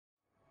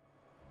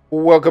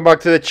Welcome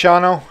back to the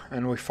channel,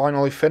 and we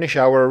finally finish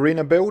our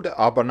arena build at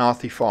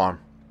Abernathy Farm.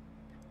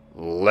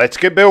 Let's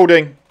get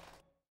building!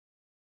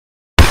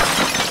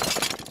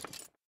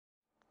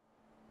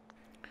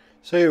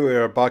 So here we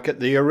are back at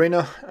the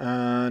arena,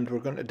 and we're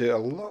going to do a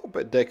little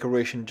bit of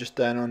decoration just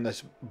down on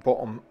this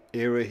bottom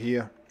area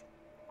here.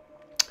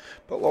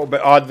 Put a little bit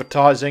of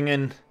advertising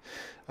in,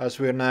 as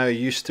we're now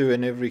used to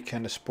in every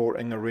kind of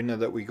sporting arena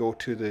that we go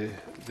to.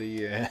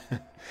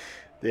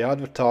 The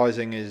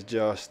advertising is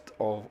just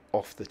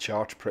off the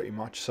charts pretty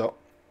much. So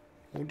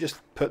we'll just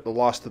put the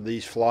last of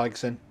these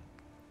flags in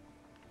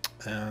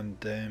and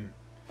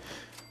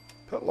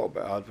put a little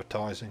bit of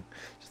advertising.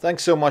 So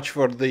thanks so much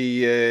for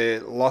the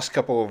last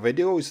couple of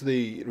videos.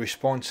 The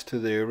response to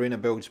the arena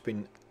build's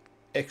been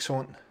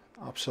excellent,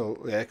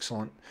 absolutely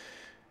excellent,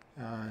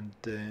 and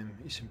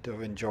you seem to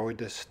have enjoyed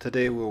this.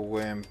 Today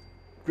we'll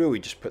really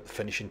just put the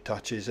finishing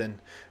touches in.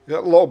 We've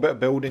got a little bit of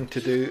building to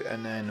do,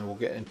 and then we'll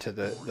get into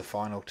the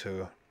final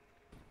tour.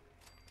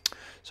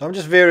 So I'm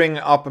just varying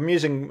it up. I'm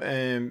using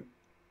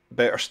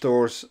Better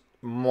Stores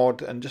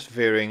mod and just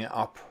varying it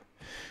up.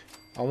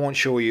 I won't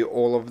show you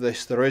all of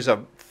this. There is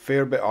a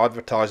fair bit of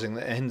advertising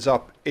that ends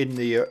up in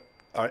the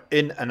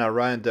in and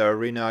around the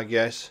arena, I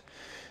guess.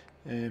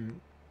 Like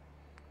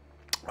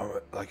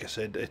I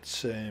said,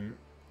 it's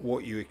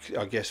what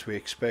I guess we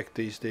expect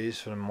these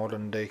days for a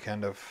modern day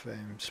kind of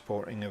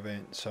sporting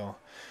event. So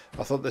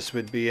I thought this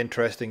would be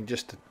interesting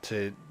just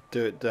to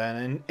do it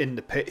down in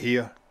the pit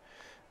here,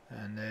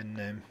 and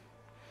then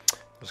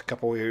there's a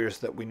couple of areas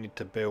that we need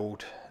to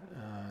build,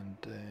 and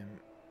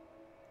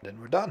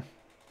then we're done.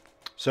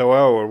 So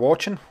while we're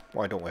watching,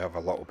 why don't we have a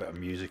little bit of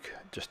music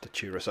just to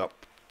cheer us up?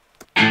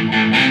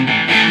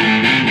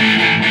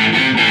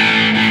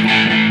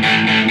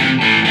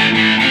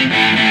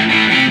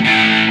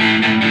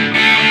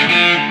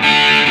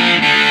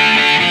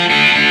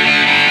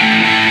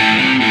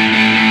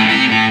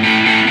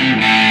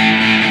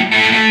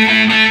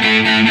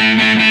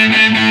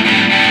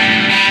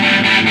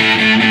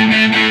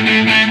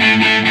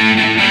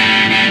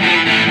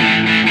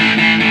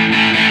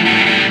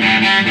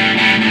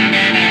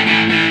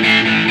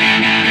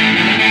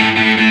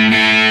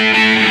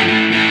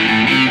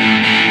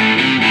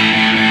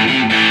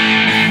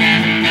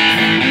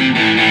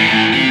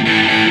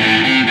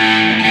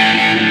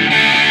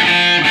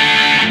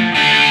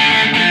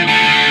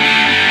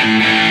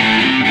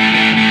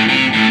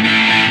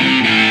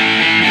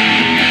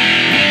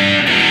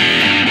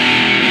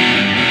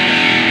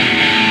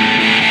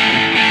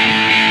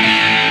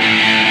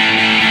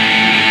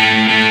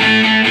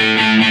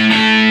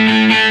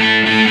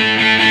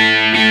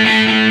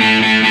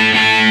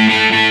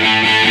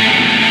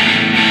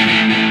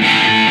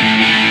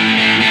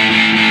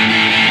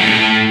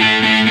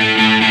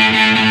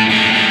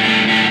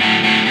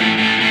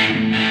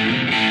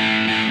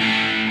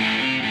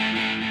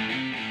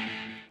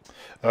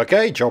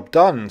 Okay, job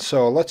done.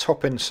 So let's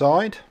hop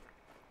inside.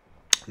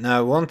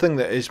 Now, one thing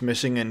that is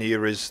missing in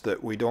here is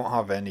that we don't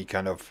have any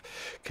kind of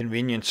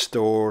convenience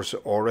stores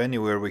or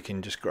anywhere we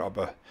can just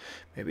grab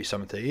maybe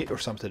something to eat or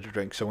something to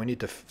drink. So we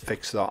need to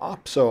fix that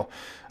up. So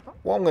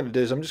what I'm going to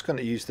do is I'm just going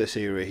to use this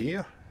area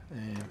here.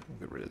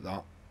 Get rid of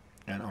that.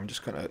 And I'm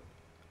just going to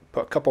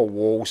put a couple of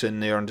walls in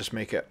there and just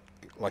make it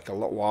like a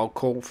little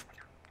alcove.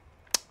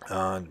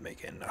 And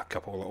making a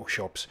couple of little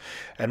shops,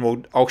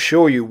 and I'll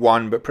show you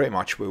one, but pretty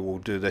much we will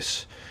do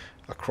this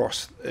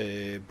across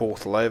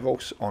both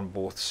levels on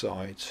both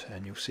sides,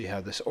 and you'll see how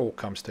this all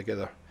comes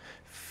together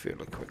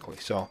fairly quickly.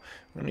 So I'm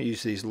going to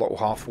use these little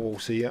half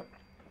walls here,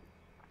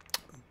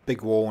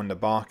 big wall in the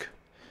back,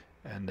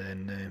 and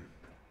then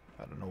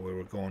I don't know where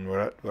we're going.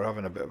 We're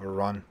having a bit of a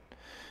run.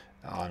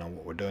 I know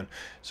what we're doing.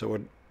 So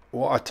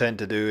what I tend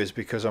to do is,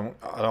 because I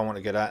don't want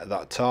to get out of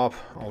that tab,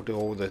 I'll do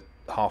all the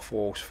half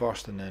walls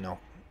first, and then I'll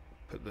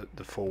put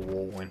the full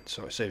wall in,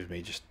 so it saves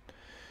me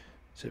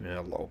a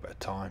little bit of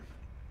time.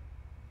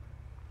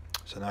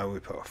 So now we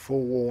put a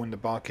full wall in the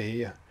back of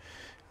here.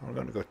 I'm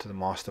going to go to the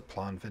master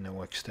plan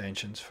vanilla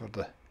extensions for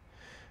the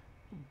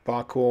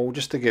back wall,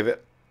 just to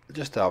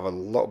have a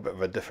little bit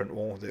of a different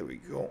wall. There we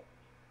go.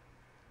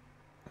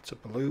 That's a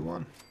blue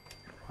one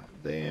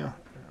right there,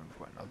 and we've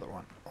got another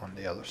one on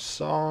the other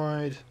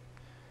side.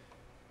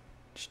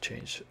 Just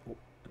change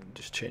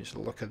the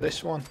look of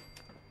this one.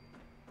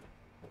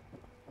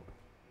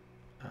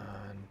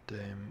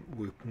 And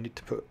we need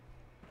to put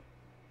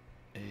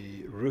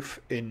a roof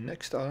in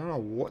next. I don't know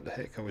what the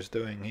heck I was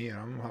doing here.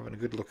 I'm having a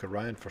good look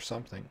around for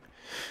something.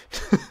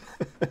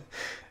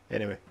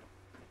 Anyway,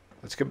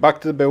 let's get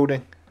back to the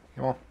building.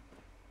 Come on,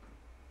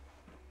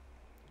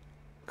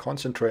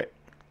 concentrate.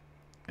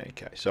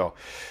 Okay, so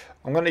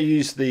I'm going to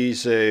use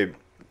these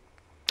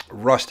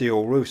rusty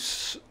old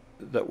roofs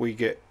that we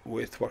get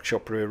with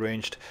Workshop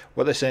Rearranged.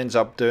 What this ends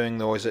up doing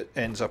though is it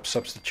ends up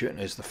substituting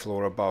as the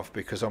floor above,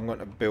 because I'm going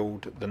to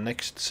build the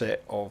next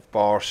set of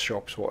bars,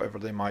 shops, whatever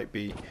they might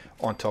be,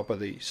 on top of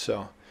these.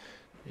 So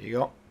there you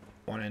go,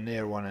 one in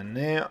there, one in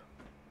there.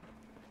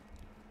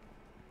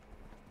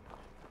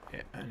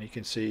 Yeah, and you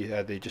can see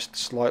how they just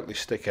slightly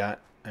stick out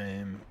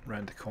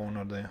around the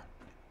corner there.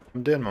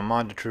 I'm doing my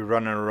mandatory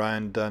running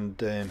around and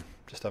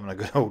just having a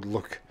good old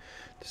look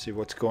to see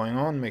what's going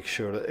on, make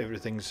sure that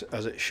everything's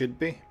as it should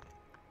be,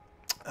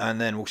 and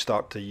then we'll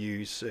start to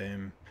use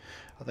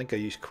I think I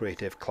use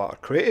Creative Clutter.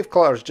 Creative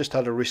Clutter has just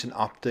had a recent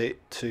update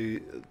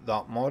to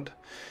that mod,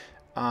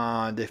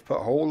 and they've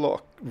put a whole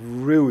lot of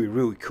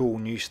really cool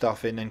new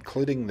stuff in,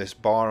 including this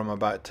bar I'm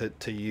about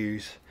to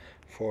use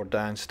for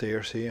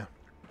downstairs here.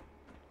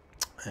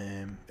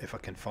 If I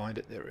can find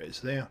it, there it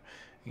is there.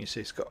 You can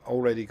see it's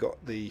already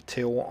got the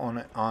tail on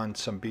it and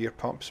some beer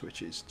pumps,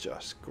 which is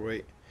just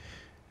great,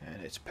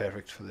 and it's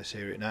perfect for this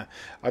area. Now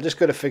I just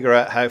got to figure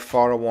out how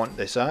far I want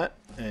this out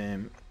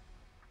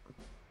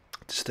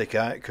to stick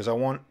out, because I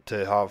want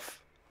to have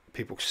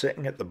people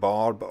sitting at the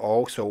bar, but I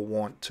also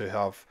want to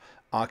have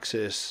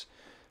access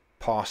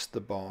past the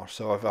bar.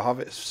 So if I have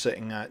it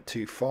sitting out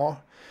too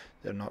far,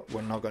 we're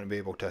not going to be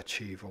able to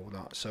achieve all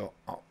that. So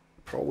I'll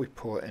probably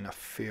pull it in a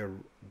fair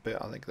bit.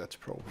 I think that's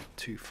probably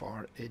too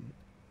far in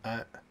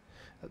out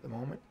at the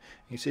moment.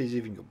 You can see he's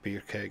even got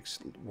beer kegs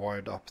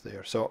wired up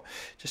there. So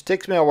it just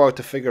takes me a while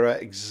to figure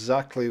out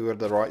exactly where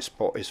the right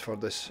spot is for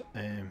this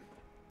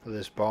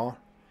bar.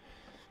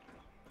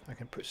 I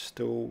can put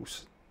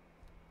stools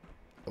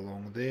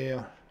along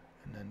there,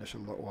 and then there's a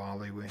little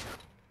alleyway.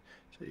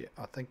 So yeah,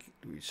 I think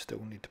we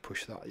still need to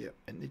push that. Yeah,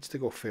 it needs to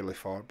go fairly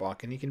far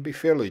back, and you can be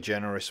fairly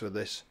generous with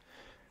this.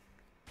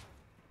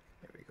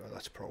 There we go,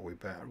 that's probably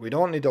better. We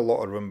don't need a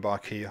lot of room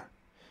back here.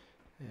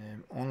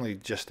 Only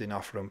just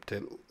enough room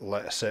to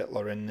let a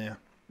settler in there,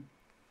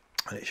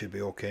 and it should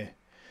be okay.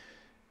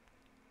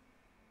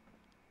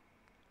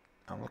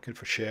 I'm looking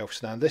for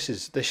shelves now.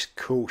 This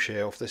cool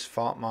shelf, this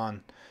Fat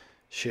Man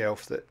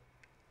shelf that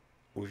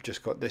we've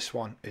just got. This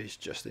one is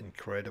just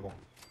incredible,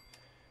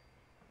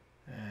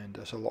 and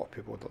there's a lot of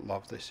people that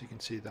love this. You can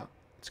see that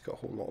it's got a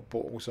whole lot of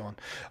bottles on.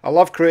 I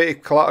love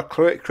Creative Clutter.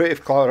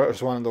 Creative Clutter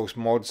is one of those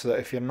mods that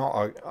if you're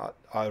not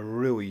a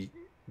really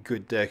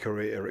good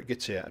decorator, it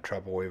gets you out of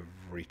trouble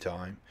every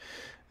time.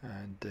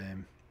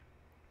 And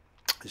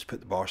just put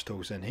the bar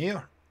stools in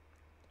here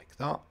like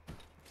that.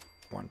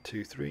 1,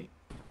 2, 3.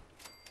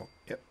 Oh,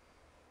 yep.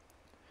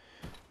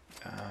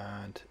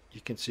 And you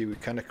can see we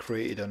kind of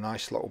created a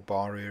nice little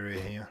bar area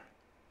here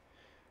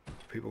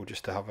for people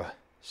just to have a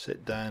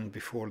sit down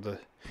before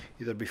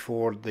either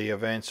before the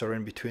events or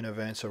in between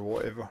events or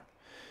whatever,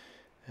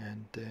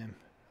 and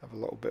have a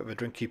little bit of a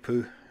drinky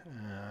poo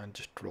and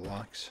just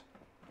relax.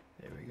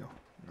 There we go.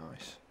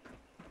 Nice.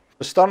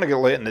 It's starting to get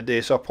late in the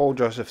day, so I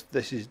apologise if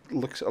this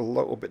looks a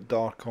little bit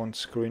dark on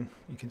screen.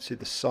 You can see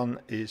the sun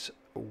is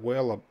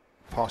well up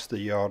past the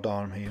yard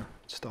arm here.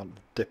 It's starting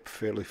to dip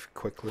fairly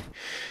quickly.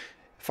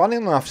 Funny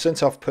enough,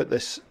 since I've put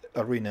this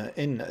arena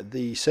in,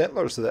 the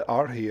settlers that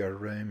are here,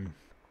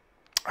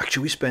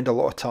 actually we spend a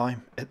lot of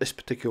time at this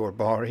particular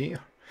bar here.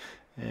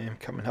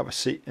 Come and have a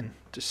seat and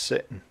just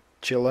sit and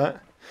chill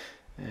out.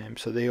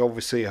 So they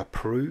obviously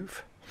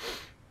approve.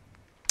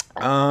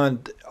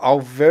 And I'll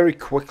very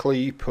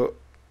quickly put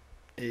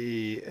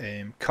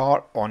a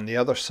cart on the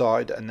other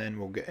side, and then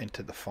we'll get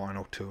into the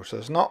final tour. So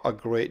there's not a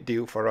great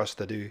deal for us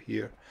to do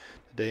here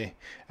today.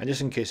 And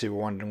just in case you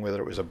were wondering whether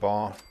it was a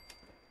bar,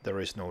 there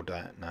is no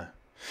doubt now.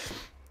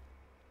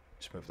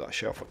 Let's move that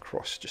shelf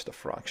across just a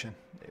fraction.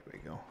 There we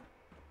go.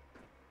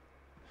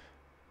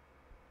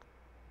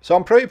 So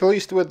I'm pretty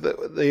pleased with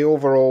the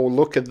overall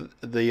look of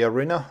the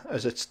arena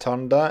as it's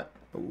turned out.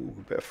 Ooh,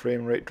 a bit of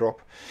frame rate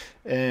drop.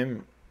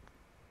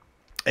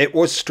 It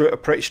was a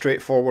pretty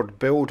straightforward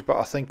build, but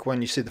I think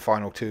when you see the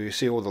final two, you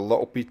see all the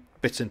little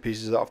bits and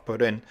pieces that I've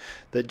put in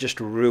that just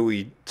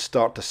really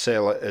start to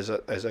sell it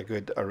as a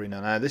good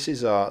arena. Now this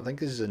is I think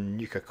this is a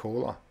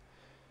Nuka-Cola.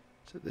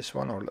 Is it this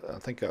one, or I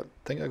think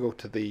I go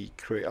to the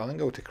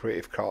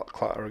Creative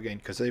Clutter again,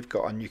 because they've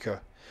got a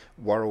Nuka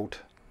World,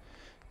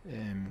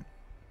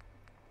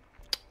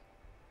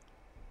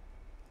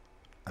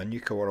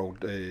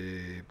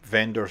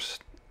 vendors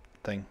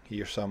thing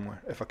here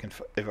somewhere, if I can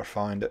ever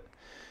find it.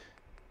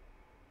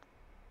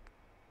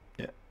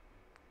 Yeah,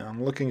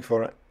 I'm looking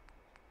for it.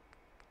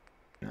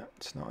 No,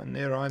 it's not in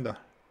there either.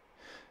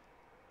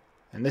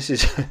 And this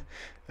is,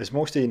 as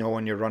most of you know,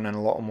 when you're running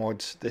a lot of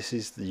mods, this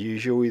is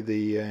usually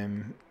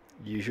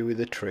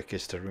the trick,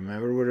 is to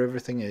remember where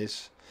everything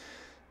is.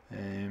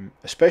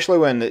 Especially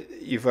when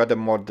you've had a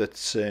mod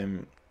that's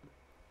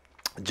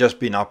just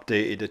been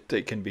updated,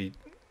 it can be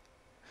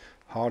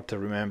hard to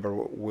remember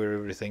where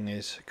everything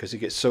is, because you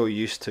get so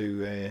used to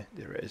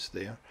there it is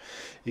there.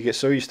 You get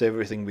so used to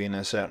everything being in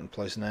a certain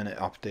place, and then it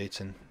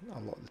updates, and a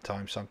lot of the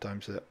time,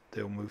 sometimes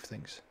they'll move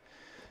things.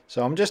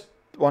 So I'm just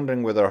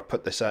wondering whether I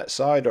put this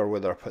outside or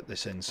whether I put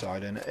this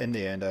inside, and in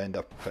the end I end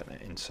up putting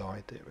it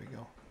inside. There we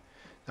go.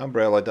 The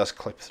umbrella does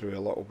clip through a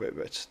little bit,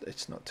 but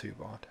it's not too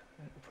bad.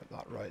 I'll put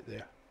that right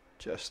there,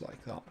 just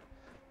like that.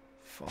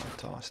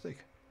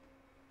 Fantastic.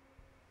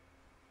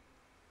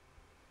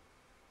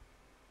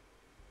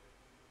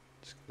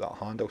 Just that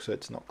handle so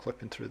it's not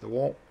clipping through the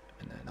wall,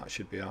 and then that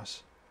should be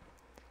us.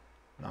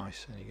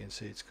 Nice, and you can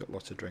see it's got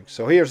lots of drinks.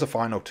 So here's the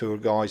final tour,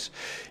 guys.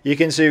 You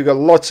can see we've got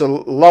lots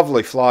of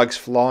lovely flags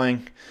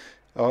flying.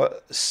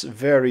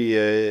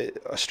 Very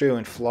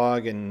Australian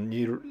flag and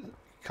New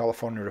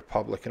California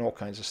Republic and all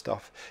kinds of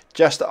stuff.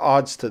 Just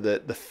adds to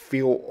the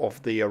feel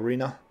of the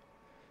arena.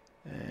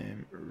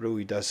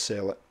 Really does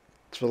sell it.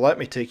 So let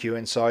me take you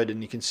inside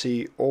and you can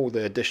see all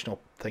the additional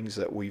things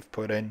that we've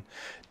put in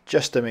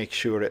just to make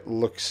sure it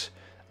looks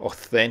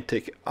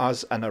authentic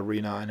as an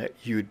arena, and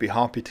you would be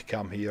happy to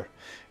come here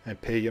and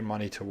pay your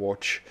money to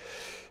watch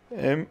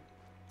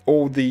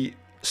all the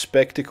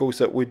spectacles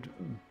that would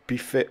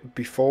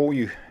befall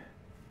you.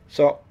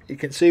 So you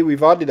can see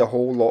we've added a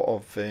whole lot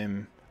of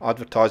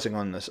advertising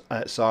on this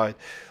side.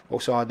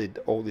 Also added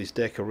all these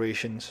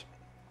decorations.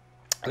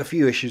 Had a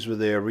few issues with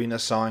the arena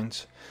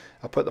signs.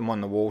 I put them on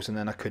the walls and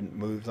then I couldn't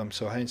move them,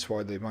 so hence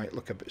why they might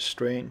look a bit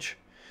strange.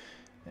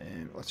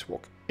 Let's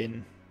walk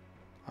in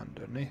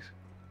underneath,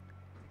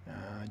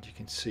 and you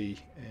can see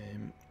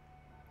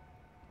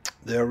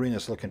the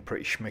arena's looking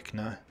pretty schmick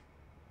now.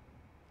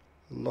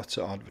 Lots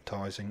of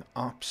advertising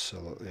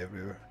absolutely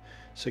everywhere.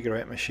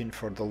 Cigarette machine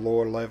for the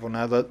lower level.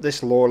 Now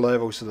this lower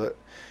level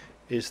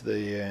is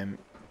the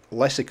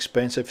less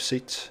expensive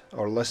seats,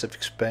 or less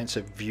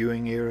expensive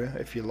viewing area,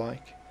 if you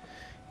like.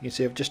 You can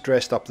see I've just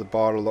dressed up the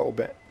bar a little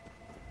bit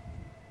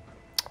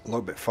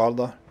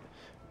further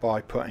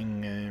by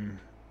putting,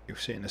 you'll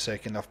see in a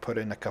second, I've put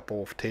in a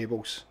couple of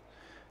tables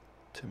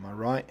to my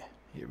right.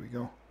 Here we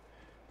go,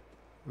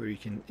 where you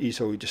can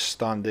easily just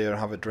stand there,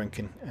 have a drink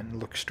and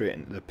look straight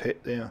into the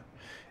pit there.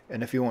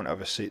 And if you want to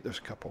have a seat, there's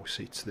a couple of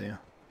seats there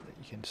that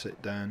you can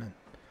sit down and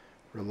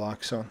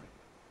relax on.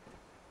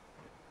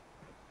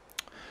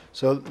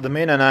 So the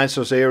main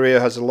announcer's area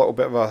has a little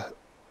bit of a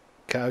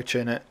couch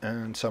in it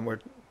and somewhere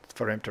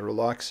for him to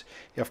relax.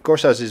 He of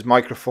course has his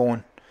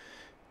microphone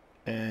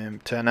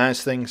to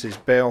announce things, his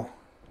bell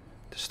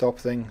to stop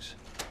things.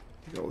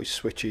 He's got all his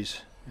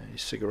switches, and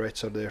his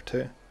cigarettes are there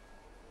too,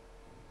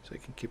 so you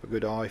can keep a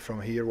good eye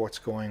from here what's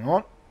going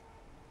on.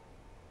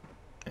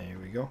 There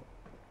we go.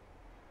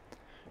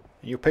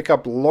 You'll pick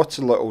up lots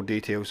of little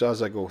details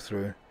as I go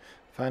through.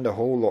 Found a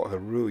whole lot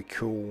of really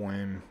cool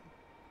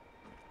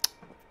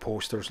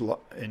posters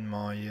in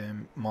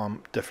my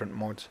different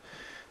mods.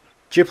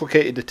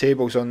 Duplicated the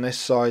tables on this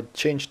side,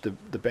 changed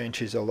the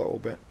benches a little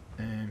bit,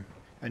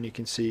 and you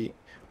can see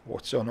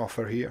what's on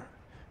offer here.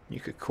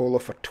 Coca-Cola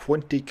for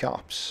 20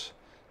 caps.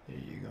 There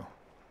you go.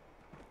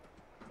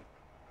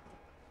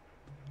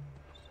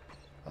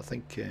 I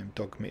think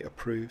Dog Meat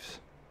approves.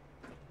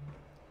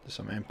 There's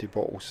some empty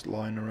bottles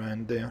lying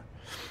around there.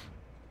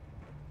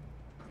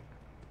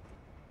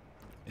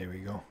 There we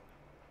go.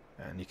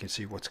 And you can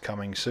see what's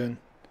coming soon.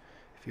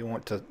 If you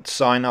want to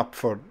sign up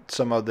for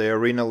some of the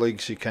arena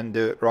leagues, you can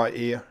do it right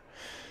here.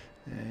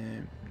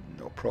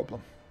 No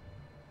problem.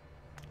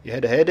 You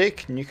had a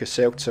headache, Nuka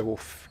Seltzer will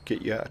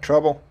get you out of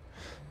trouble.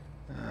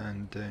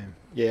 And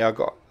yeah,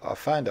 I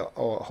found a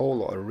whole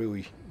lot of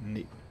really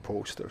neat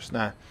posters.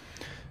 Now,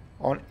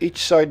 on each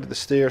side of the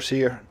stairs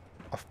here,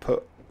 I've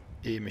put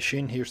a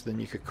machine. Here's the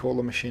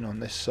Nuka-Cola machine on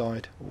this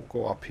side. We'll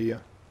go up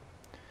here,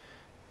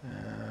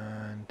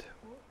 and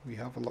we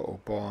have a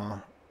little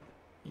bar.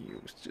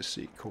 You just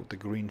see it called the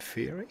Green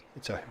Fairy.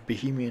 It's a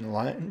Bohemian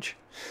lounge.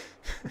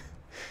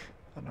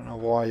 I don't know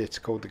why it's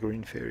called the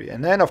Green Fairy.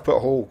 And then I've put a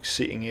whole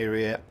seating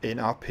area in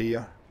up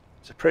here.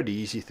 It's a pretty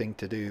easy thing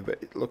to do,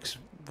 but it looks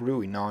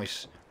really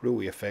nice,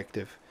 really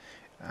effective,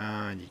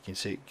 and you can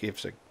see it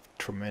gives a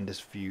tremendous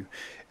view.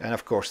 And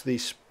of course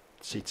these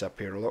seats up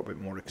here are a little bit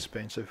more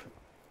expensive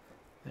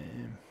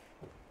than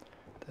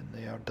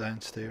they are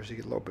downstairs. You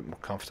get a little bit more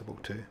comfortable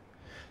too.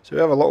 So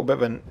we have a little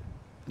bit of a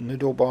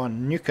noodle bar,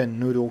 Nuka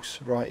noodles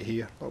right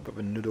here, a little bit of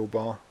a noodle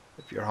bar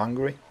if you're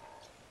hungry.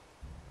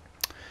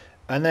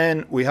 And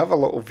then we have a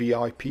little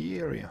VIP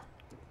area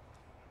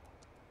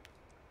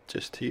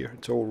just here.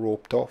 It's all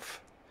roped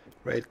off.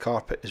 Red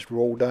carpet is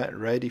rolled out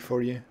ready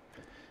for you,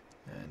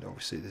 and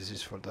obviously this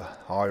is for the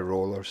high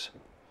rollers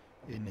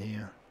in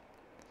here.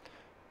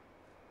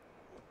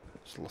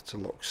 There's lots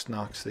of little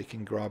snacks they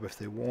can grab if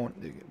they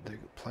want. They've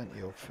got plenty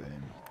of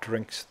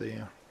drinks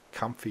there,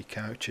 comfy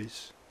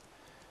couches.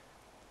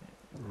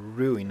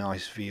 Really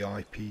nice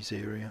VIPs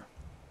area.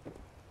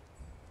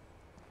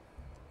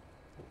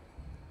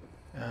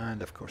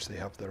 And of course they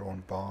have their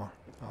own bar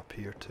up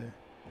here too.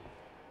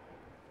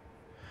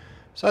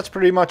 So that's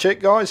pretty much it,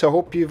 guys. I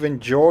hope you've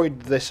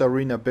enjoyed this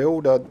arena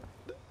build. I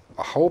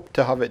hope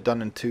to have it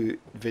done in 2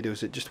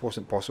 videos. It just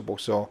wasn't possible,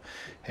 so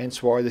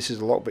hence why this is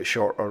a little bit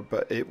shorter,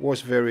 but it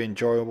was very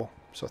enjoyable.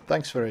 So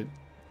thanks for it.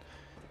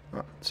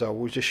 So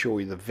we'll just show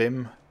you the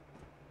Vim.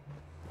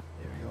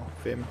 There we go,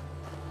 Vim.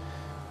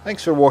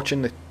 Thanks for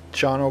watching the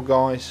channel,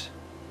 guys.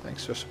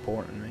 Thanks for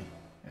supporting me,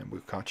 and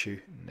we'll catch you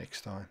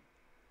next time.